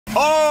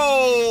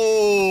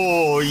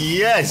Oh,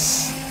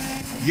 yes.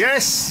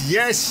 Yes,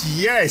 yes,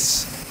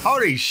 yes.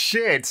 Holy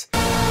shit.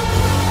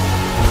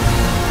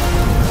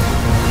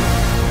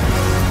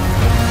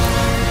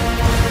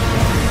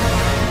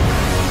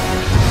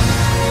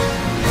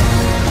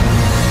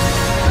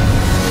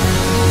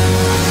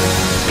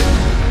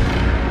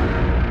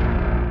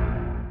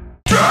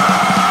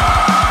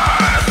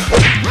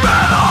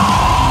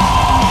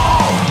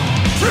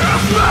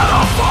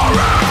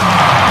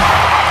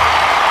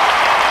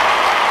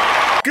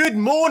 Good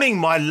morning,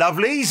 my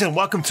lovelies, and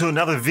welcome to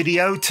another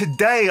video.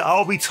 Today,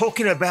 I'll be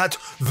talking about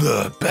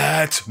The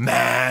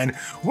Batman,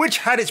 which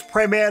had its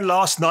premiere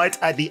last night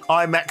at the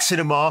IMAX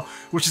cinema,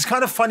 which is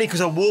kind of funny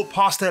because I walked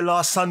past there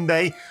last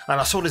Sunday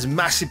and I saw this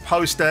massive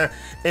poster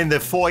in the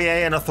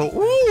foyer and I thought,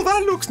 ooh,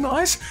 that looks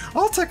nice.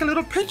 I'll take a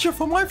little picture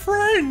for my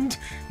friend.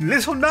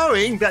 Little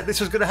knowing that this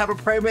was going to have a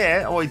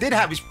premiere, or it did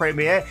have its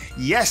premiere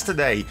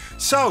yesterday.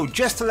 So,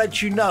 just to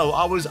let you know,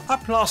 I was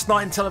up last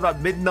night until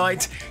about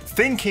midnight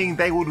thinking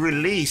they would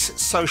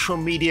release social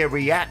media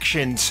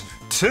reactions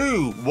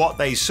to what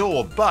they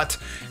saw. But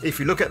if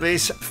you look at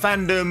this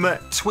fandom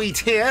tweet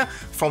here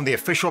from the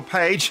official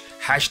page,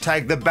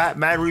 hashtag the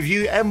Batman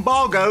review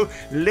embargo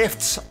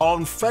lifts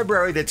on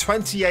February the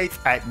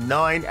 28th at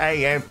 9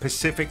 AM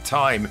Pacific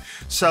time.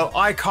 So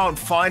I can't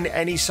find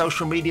any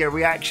social media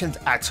reactions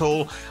at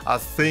all. I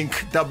think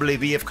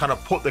WB have kind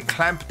of put the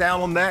clamp down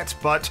on that,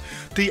 but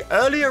the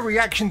earlier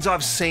reactions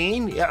I've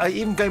seen,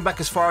 even going back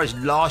as far as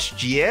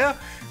last year,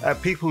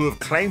 people who have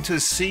claimed to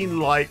have seen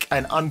like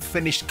an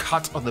unfinished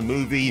cut of the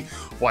movie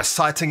while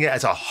citing it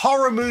as a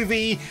horror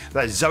movie,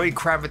 that Zoe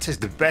Kravitz is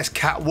the best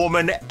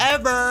Catwoman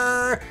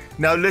ever.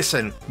 Now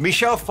listen,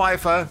 Michelle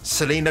Pfeiffer,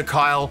 Selena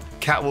Kyle,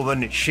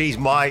 Catwoman, she's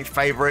my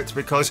favorite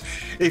because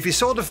if you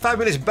saw the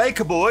Fabulous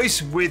Baker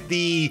Boys with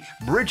the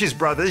Bridges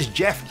brothers,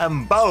 Jeff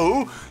and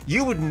Bo,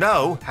 you would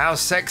know how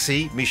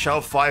sexy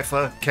Michelle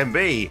Pfeiffer can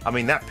be. I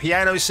mean, that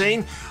piano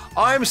scene,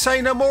 I'm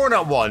saying no more on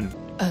that one.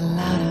 A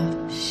lot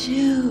of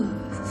shoes.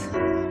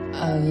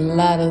 A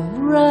lot of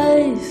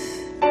rice.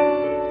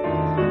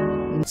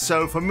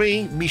 So for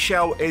me,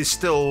 Michelle is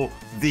still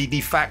the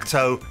de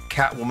facto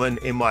Catwoman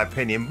in my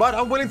opinion, but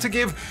I'm willing to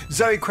give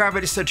Zoe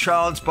Kravitz a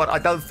chance, but I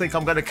don't think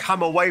I'm going to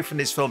come away from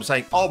this film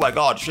saying, oh my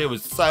god, she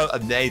was so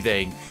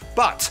amazing.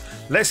 But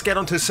let's get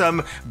on to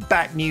some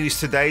Bat news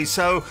today.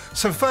 So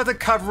some further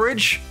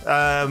coverage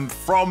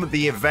from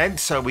the event.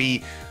 So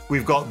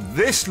We've got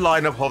this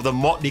lineup of the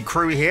motley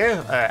crew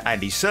here,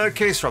 Andy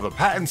Serkis, Robert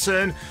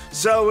Pattinson,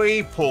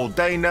 Zoe, Paul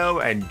Dano,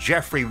 and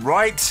Jeffrey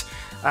Wright.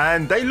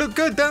 And they look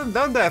good, don't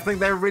they? I think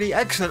they're really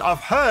excellent.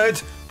 I've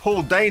heard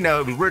Paul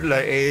Dano,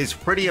 Riddler, is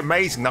pretty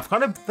amazing. I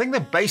kind of think they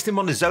based him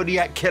on the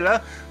Zodiac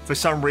Killer for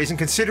some reason,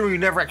 considering we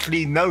never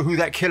actually know who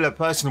that killer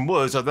person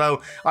was,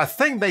 although I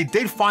think they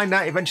did find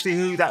out eventually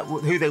who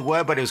they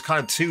were, but it was kind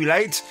of too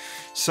late.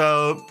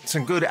 So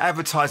some good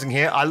advertising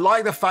here. I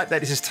like the fact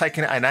that this is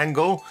taken at an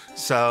angle,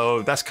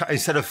 so that's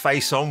instead of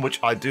face on, which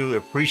I do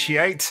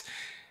appreciate.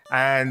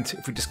 And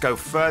if we just go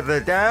further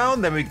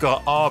down, then we've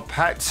got our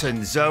Pats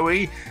and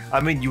Zoe. I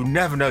mean, you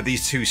never know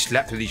these two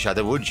slept with each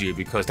other, would you?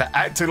 Because they're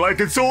acting like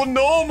it's all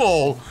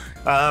normal.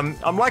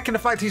 I'm liking the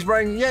fact he's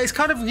wearing, yeah, it's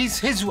kind of,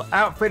 his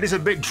outfit is a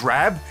bit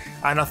drab.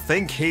 And I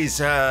think his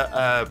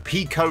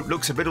pea coat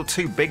looks a bit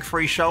too big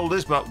for his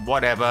shoulders, but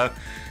whatever.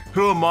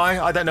 Who am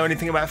I? I don't know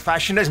anything about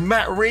fashion. There's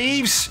Matt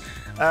Reeves.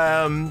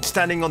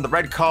 Standing on the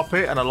red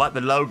carpet, and I like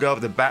the logo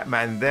of the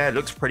Batman there. It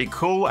looks pretty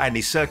cool.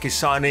 Andy Serkis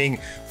signing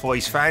for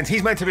his fans.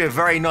 He's meant to be a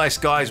very nice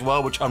guy as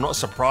well, which I'm not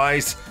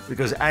surprised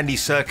because Andy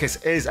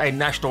Serkis is a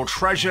national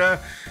treasure.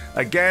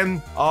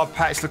 Again, our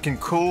Pat's looking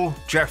cool.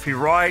 Jeffrey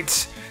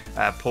Wright,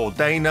 Paul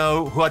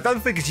Dano, who I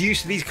don't think is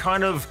used to these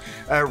kind of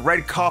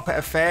red carpet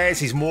affairs.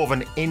 He's more of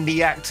an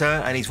indie actor,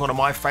 and he's one of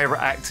my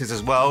favorite actors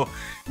as well.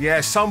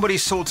 Yeah, somebody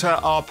sort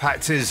our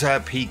Pat's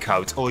pea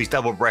coat or his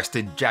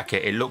double-breasted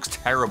jacket. It looks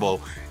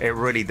terrible. It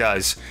really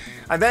does.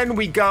 And then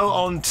we go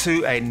on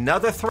to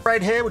another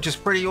thread here, which is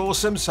pretty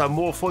awesome. So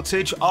more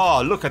footage.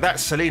 Oh, look at that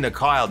Selena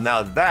Kyle.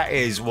 Now that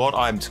is what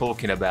I'm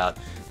talking about.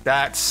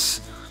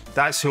 That's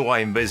who I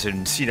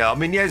envisioned. You know, I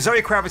mean, yeah,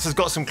 Zoe Kravitz has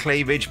got some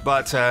cleavage,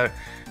 but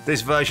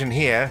this version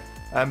here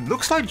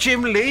looks like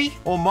Jim Lee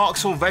or Mark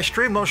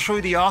Silvestri. I'm not sure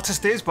who the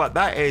artist is, but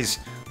that is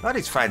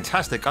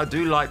fantastic. I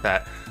do like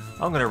that.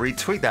 I'm going to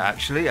retweet that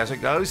actually as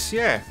it goes.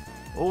 Yeah,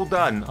 all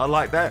done. I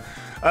like that.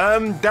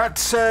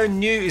 That's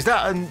new. Is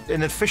that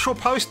an official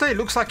poster? It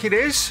looks like it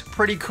is.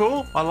 Pretty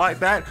cool. I like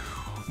that.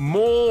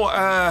 More.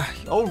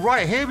 All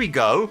right, here we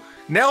go.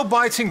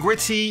 Nail-biting,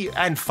 gritty,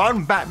 and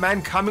fun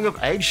Batman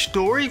coming-of-age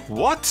story.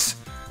 What?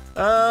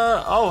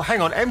 Oh,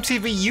 hang on.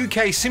 MTV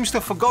UK seems to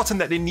have forgotten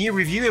that the new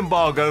review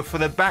embargo for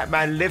the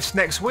Batman lifts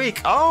next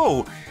week.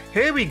 Oh,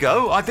 here we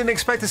go. I didn't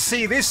expect to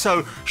see this,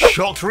 so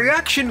shocked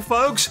reaction,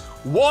 folks.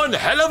 One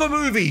hell of a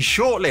movie.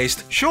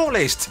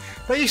 Shortlist.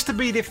 They used to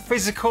be the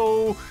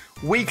physical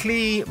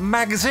weekly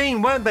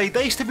magazine, weren't they?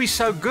 They used to be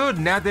so good.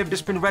 Now they've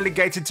just been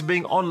relegated to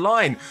being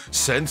online.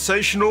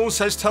 Sensational,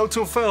 says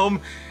Total Film.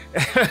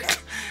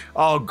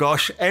 Oh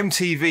gosh,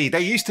 MTV.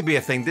 They used to be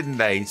a thing, didn't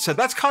they? So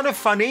that's kind of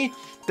funny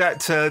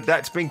that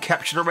that's been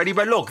captured already.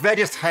 But look, they're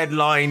just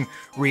headline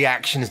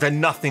reactions. They're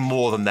nothing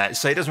more than that.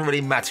 So it doesn't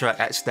really matter at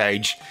that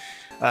stage.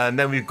 And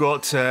then we've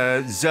got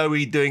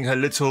Zoe doing her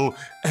little,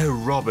 oh,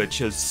 Robert,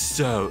 you're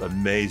so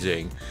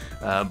amazing.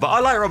 But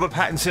I like Robert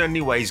Pattinson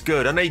anyway, he's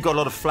good. I know he got a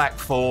lot of flack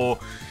for...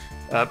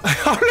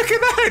 oh, look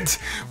at that!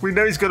 We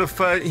know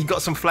he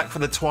got some flack for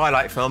the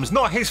Twilight films.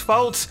 Not his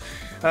fault,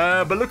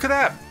 but look at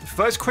that.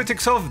 First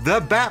critics of The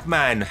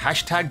Batman,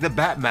 hashtag The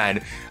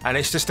Batman. And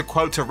it's just a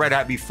quote I read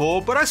out before,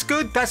 but that's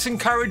good, that's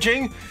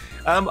encouraging.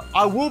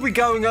 I will be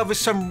going over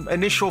some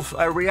initial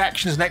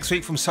reactions next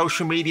week from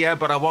social media,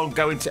 but I won't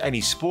go into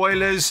any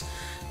spoilers.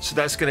 So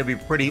that's going to be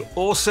pretty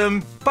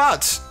awesome.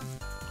 But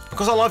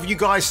because I love you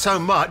guys so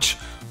much,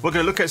 we're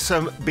going to look at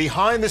some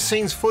behind the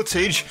scenes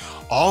footage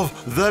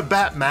of The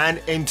Batman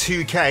in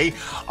 2K.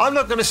 I'm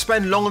not going to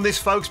spend long on this,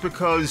 folks,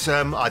 because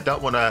I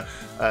don't want to...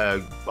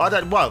 I'm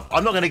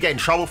not going to get in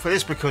trouble for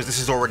this because this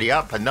is already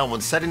up and no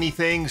one said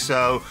anything.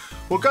 So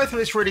we'll go through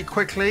this really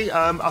quickly.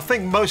 I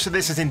think most of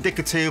this is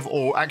indicative,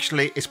 or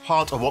actually is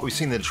part of what we've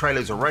seen in the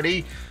trailers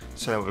already.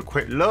 So have a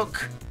quick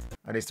look.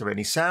 And is there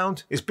any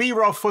sound? It's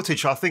B-roll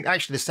footage. I think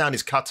actually the sound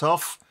is cut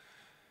off.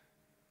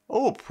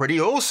 Oh, pretty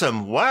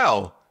awesome.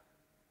 Wow.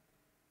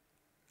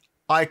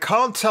 I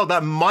can't tell.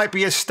 That might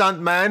be a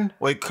stuntman,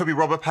 or it could be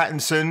Robert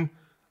Pattinson.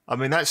 I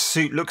mean, that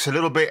suit looks a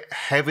little bit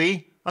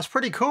heavy. That's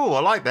pretty cool. I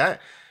like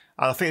that.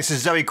 I think this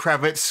is Zoe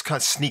Kravitz kind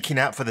of sneaking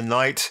out for the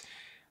night.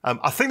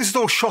 I think this is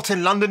all shot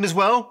in London as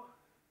well.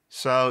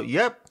 So,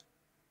 yep.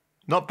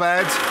 Not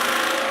bad.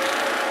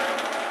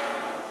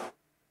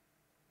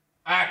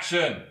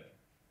 Action.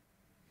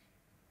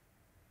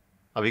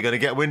 Are we going to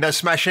get window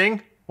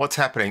smashing? What's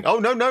happening? Oh,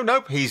 no, no,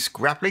 no. He's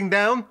grappling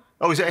down.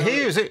 Oh, is it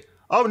here? Is it?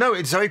 Oh, no,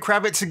 it's Zoe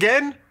Kravitz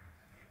again.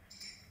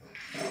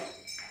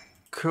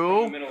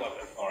 Cool. In the middle of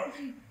it. All right.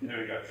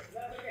 Here we go.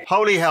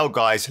 Holy hell,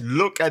 guys.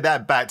 Look at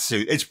that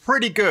Batsuit. It's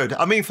pretty good.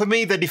 I mean, for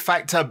me, the de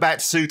facto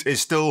Batsuit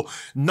is still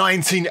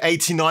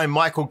 1989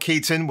 Michael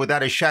Keaton,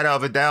 without a shadow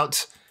of a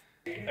doubt.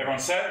 Everyone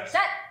set?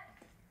 Set.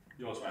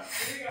 Yours, man.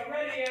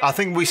 I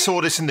think we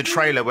saw this in the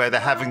trailer where they're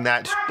having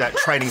that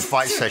training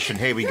fight session.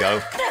 Here we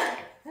go.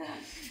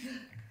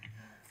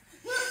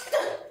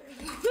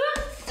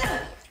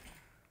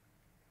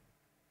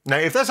 Now,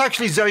 if that's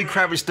actually Zoe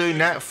Kravitz doing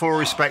that, full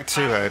respect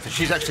to her. If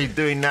she's actually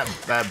doing that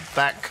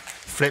back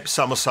flip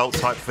somersault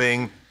type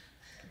thing,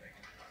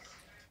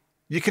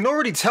 you can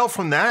already tell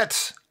from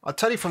that. I'll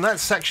tell you from that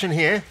section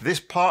here, this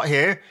part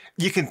here,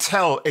 you can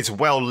tell it's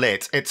well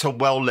lit. It's a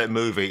well lit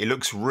movie. It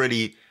looks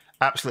really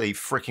absolutely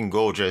freaking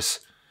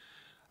gorgeous.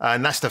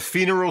 And that's the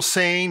funeral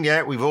scene.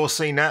 Yeah, we've all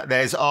seen that.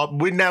 There's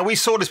now we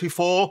saw this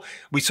before.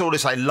 We saw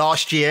this like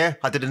last year.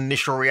 I did an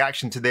initial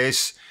reaction to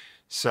this.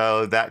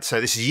 So this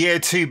is year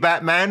 2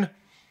 Batman.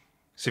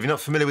 So if you're not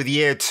familiar with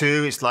year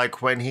 2, it's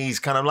like when he's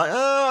kind of like,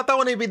 oh, I don't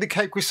want to be the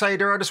Cape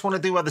Crusader. I just want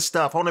to do other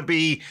stuff. I want to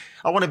be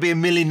a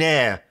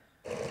millionaire.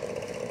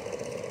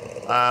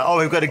 Oh,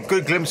 we've got a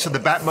good glimpse of the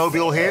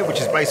Batmobile here, which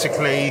is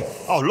basically,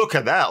 oh, look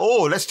at that.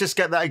 Oh, let's just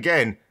get that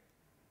again.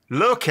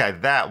 Look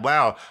at that.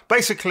 Wow.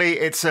 Basically,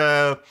 it's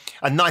a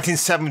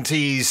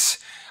 1970s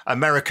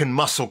American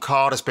muscle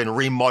car that's been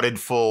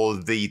remodded for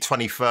the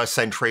 21st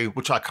century,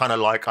 which I kind of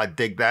like. I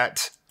dig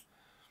that.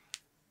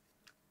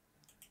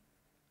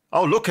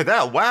 Oh, look at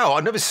that. Wow,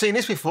 I've never seen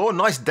this before.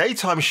 Nice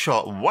daytime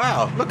shot.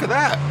 Wow, look at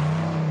that.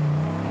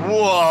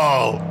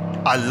 Whoa.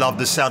 I love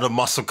the sound of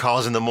muscle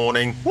cars in the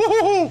morning.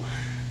 Woohoo!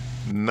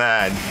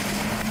 Man.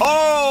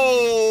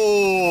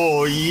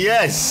 Oh,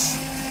 yes.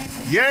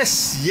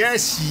 Yes,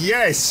 yes,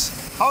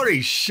 yes.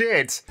 Holy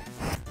shit.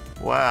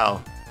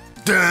 Wow.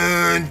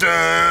 Dun,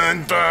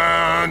 dun,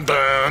 dun,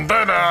 dun, dun,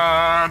 dun,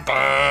 dun,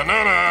 dun,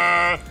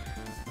 dun.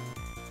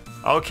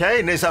 Okay,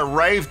 and there's that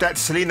rave that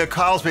Selena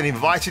Kyle's been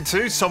invited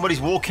to.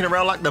 Somebody's walking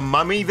around like the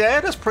mummy there.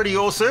 That's pretty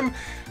awesome.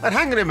 And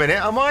hang on a minute,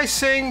 am I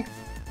seeing...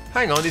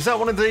 Hang on, is that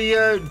one of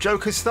the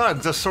Joker's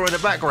thugs I saw in the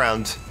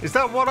background? Is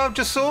that what I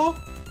just saw?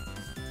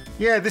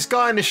 Yeah, this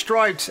guy in the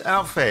striped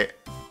outfit.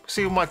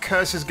 See where my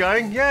cursor's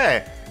going?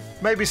 Yeah,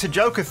 maybe it's a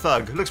Joker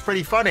thug. Looks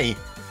pretty funny.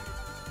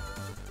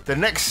 The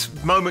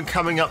next moment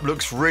coming up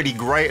looks really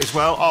great as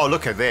well. Oh,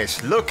 look at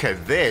this. Look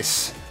at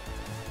this.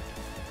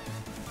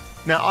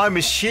 Now, I'm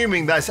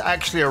assuming that's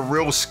actually a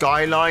real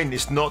skyline.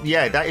 It's not,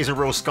 yeah, that is a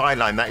real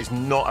skyline. That is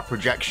not a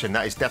projection.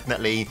 That is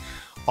definitely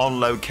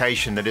on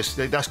location.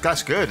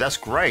 That's good. That's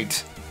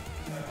great.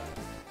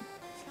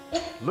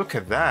 Look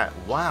at that.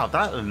 Wow,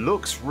 that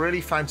looks really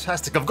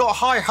fantastic. I've got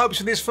high hopes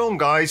for this film,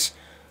 guys.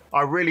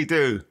 I really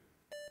do.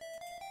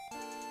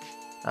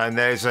 And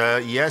there's,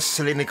 yes,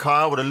 Selena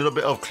Kyle with a little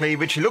bit of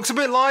cleavage. She looks a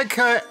bit like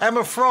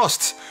Emma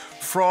Frost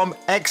from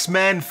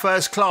X-Men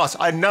First Class.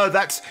 I know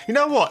that's... You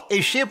know what?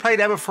 If she had played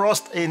Emma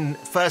Frost in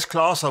First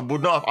Class, I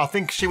would not... I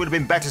think she would have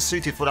been better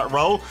suited for that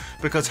role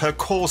because her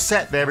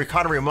corset there, it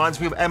kind of reminds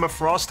me of Emma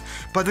Frost.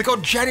 But they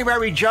got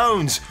January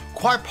Jones,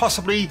 quite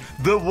possibly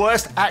the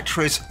worst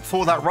actress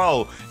for that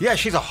role. Yeah,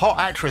 she's a hot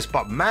actress,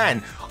 but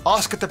man,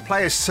 ask her to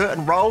play a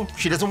certain role,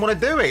 she doesn't want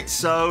to do it.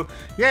 So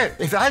yeah,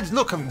 if I had,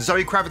 look,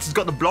 Zoe Kravitz has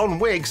got the blonde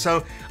wig,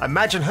 so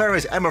imagine her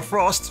as Emma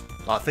Frost.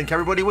 I think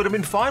everybody would have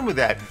been fine with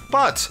that.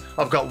 But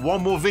I've got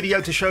one more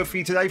video to show for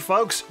you today,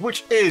 folks,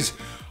 which is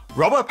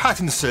Robert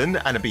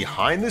Pattinson and a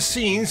behind the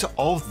scenes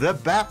of the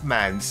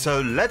Batman.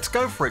 So let's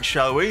go for it,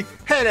 shall we?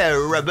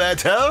 Hello,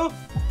 Roberto.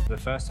 The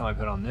first time I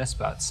put on this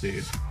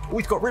Batsuit,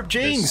 We've got ripped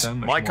jeans, so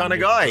much my more kind of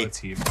guy.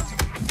 mobility.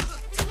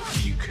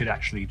 You could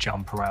actually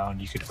jump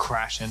around, you could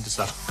crash into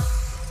stuff.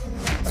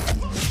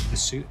 The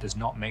suit does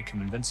not make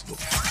him invincible.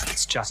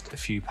 It's just a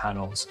few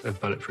panels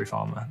of bulletproof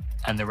armor.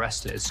 And the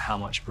rest is how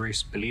much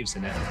Bruce believes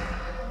in it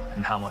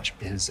and how much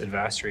his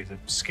adversaries are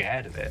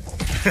scared of it.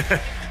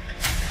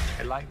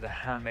 I like the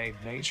handmade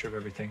nature of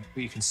everything,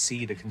 but you can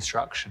see the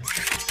construction.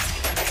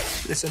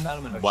 It's an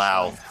element of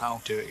showing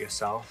how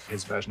do-it-yourself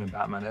his version of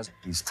Batman is.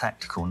 His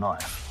tactical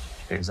knife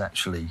is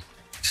actually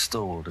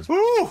stored as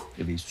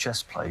of his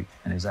chest plate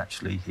and is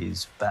actually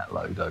his Bat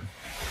logo.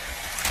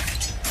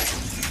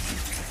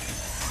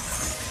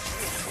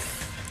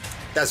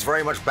 That's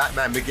very much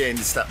Batman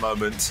Begins, that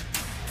moment.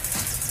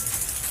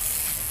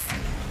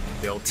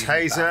 The old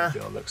taser.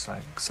 It looks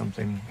like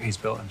something he's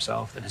built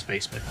himself in his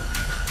basement.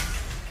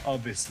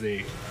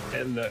 Obviously,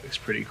 it looks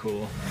pretty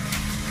cool.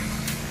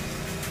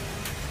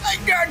 I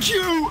got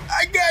you!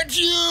 I got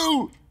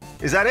you!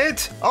 Is that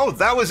it? Oh,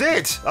 that was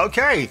it.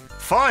 Okay,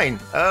 fine.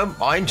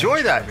 I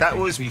enjoy that. That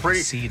was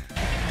pretty...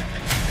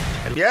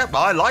 Yeah,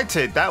 I liked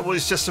it. That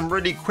was just some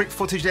really quick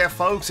footage there,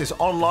 folks. It's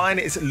online.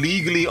 It's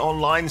legally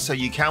online, so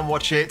you can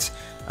watch it.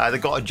 They've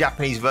got a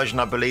Japanese version,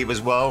 I believe,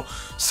 as well.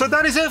 So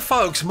that is it,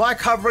 folks. My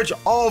coverage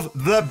of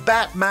The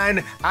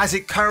Batman as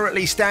it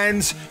currently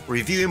stands.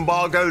 Review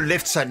embargo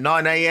lifts at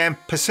 9 AM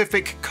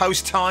Pacific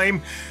Coast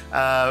time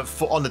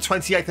on the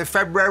 28th of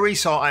February.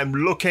 So I'm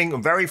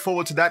looking very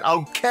forward to that.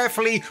 I'll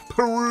carefully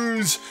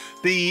peruse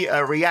the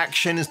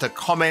reactions, the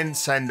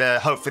comments, and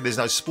hopefully there's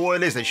no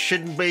spoilers. There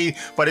shouldn't be,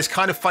 but it's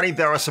kind of funny.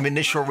 There are some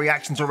initial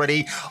reactions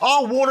already.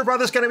 Are Warner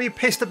Brothers going to be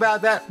pissed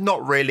about that?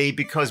 Not really,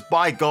 because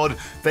by God,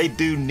 they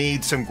do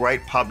need some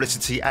great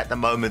publicity at the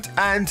moment.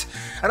 And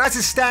as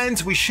it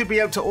stands, we should be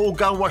able to all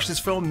go and watch this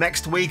film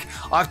next week.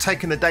 I've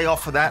taken the day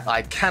off for that.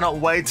 I cannot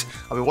wait.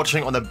 I'll be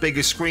watching it on the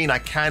biggest screen I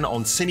can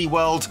on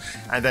Cineworld,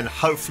 and then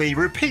hopefully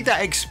repeat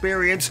that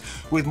experience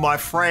with my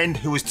friend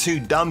who was too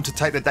dumb to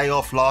take the day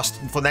off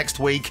for next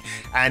week.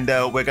 And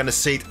we're going to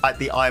see it at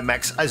the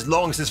IMAX as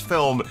long as this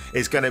film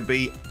is going to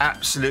be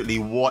absolutely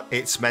what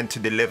it's meant to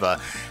deliver.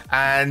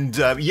 And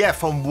yeah,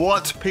 from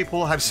what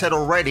people have said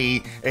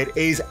already, it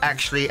is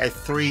actually a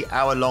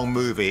 3-hour-long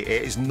movie.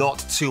 It is not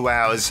 2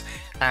 hours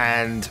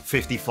and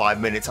 55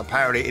 minutes.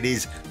 Apparently it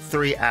is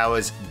 3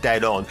 hours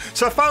dead on.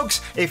 So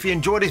folks, if you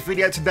enjoyed this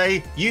video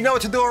today, you know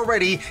what to do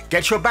already.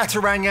 Get your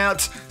Batarang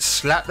out,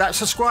 slap that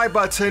subscribe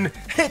button,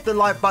 hit the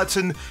like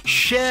button,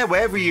 share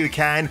wherever you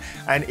can,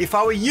 and if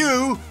I were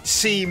you,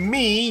 see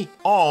me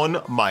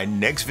on my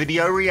next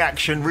video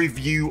reaction,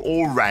 review,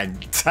 or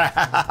rant.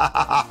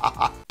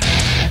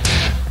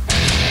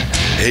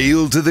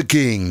 Hail to the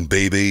king,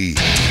 baby.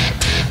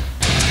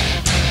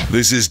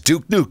 This is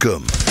Duke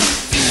Nukem.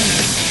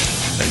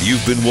 And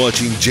you've been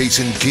watching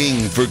Jason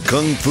King for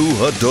Kung Fu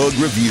Hot Dog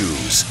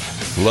Reviews.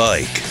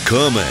 Like,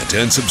 comment,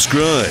 and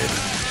subscribe.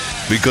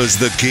 Because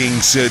the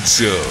king said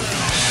so.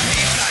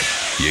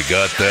 You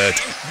got that?